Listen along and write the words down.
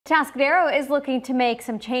Atascadero is looking to make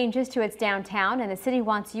some changes to its downtown, and the city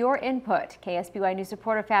wants your input. KSBY News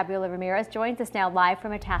reporter Fabiola Ramirez joins us now live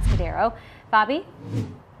from Atascadero. Fabi?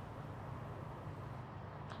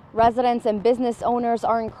 Residents and business owners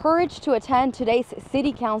are encouraged to attend today's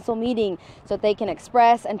city council meeting so they can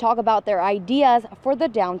express and talk about their ideas for the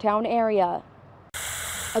downtown area.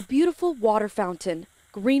 A beautiful water fountain,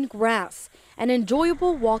 green grass, and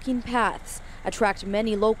enjoyable walking paths attract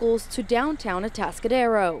many locals to downtown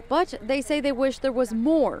Atascadero, but they say they wish there was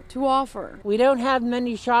more to offer. We don't have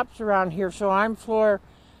many shops around here, so I'm for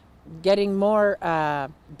getting more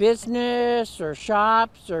business or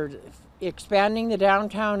shops or expanding the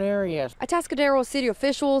downtown area. Atascadero city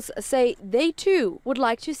officials say they too would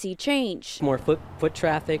like to see change. More foot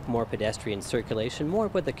traffic, more pedestrian circulation, more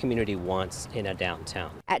what the community wants in a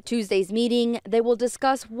downtown. At Tuesday's meeting, they will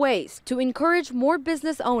discuss ways to encourage more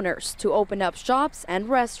business owners to open up shops and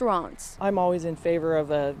restaurants. I'm always in favor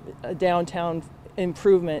of a downtown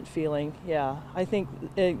improvement feeling. Yeah, I think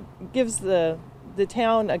it gives the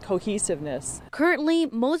town a cohesiveness. Currently,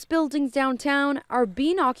 most buildings downtown are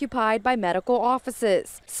being occupied by medical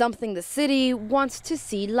offices, something the city wants to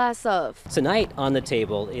see less of. Tonight on the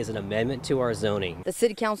table is an amendment to our zoning. The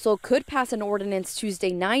city council could pass an ordinance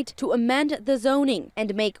Tuesday night to amend the zoning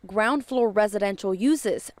and make ground floor residential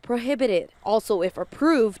uses prohibited. Also, if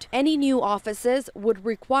approved, any new offices would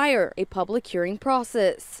require a public hearing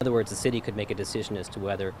process. In other words, the city could make a decision as to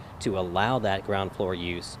whether to allow that ground floor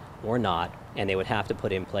use or not, and they would have to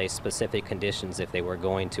put in place specific conditions if they were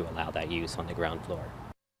going to allow that use on the ground floor.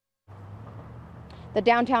 The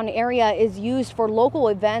downtown area is used for local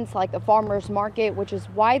events like the farmers market, which is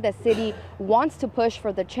why the city wants to push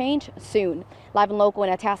for the change soon. Live and local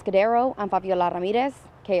in Atascadero, I'm Fabiola Ramirez,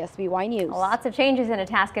 KSBY News. Lots of changes in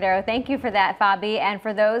Atascadero. Thank you for that, Fabi. And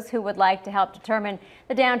for those who would like to help determine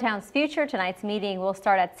the downtown's future, tonight's meeting will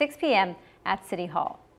start at 6 p.m. at City Hall.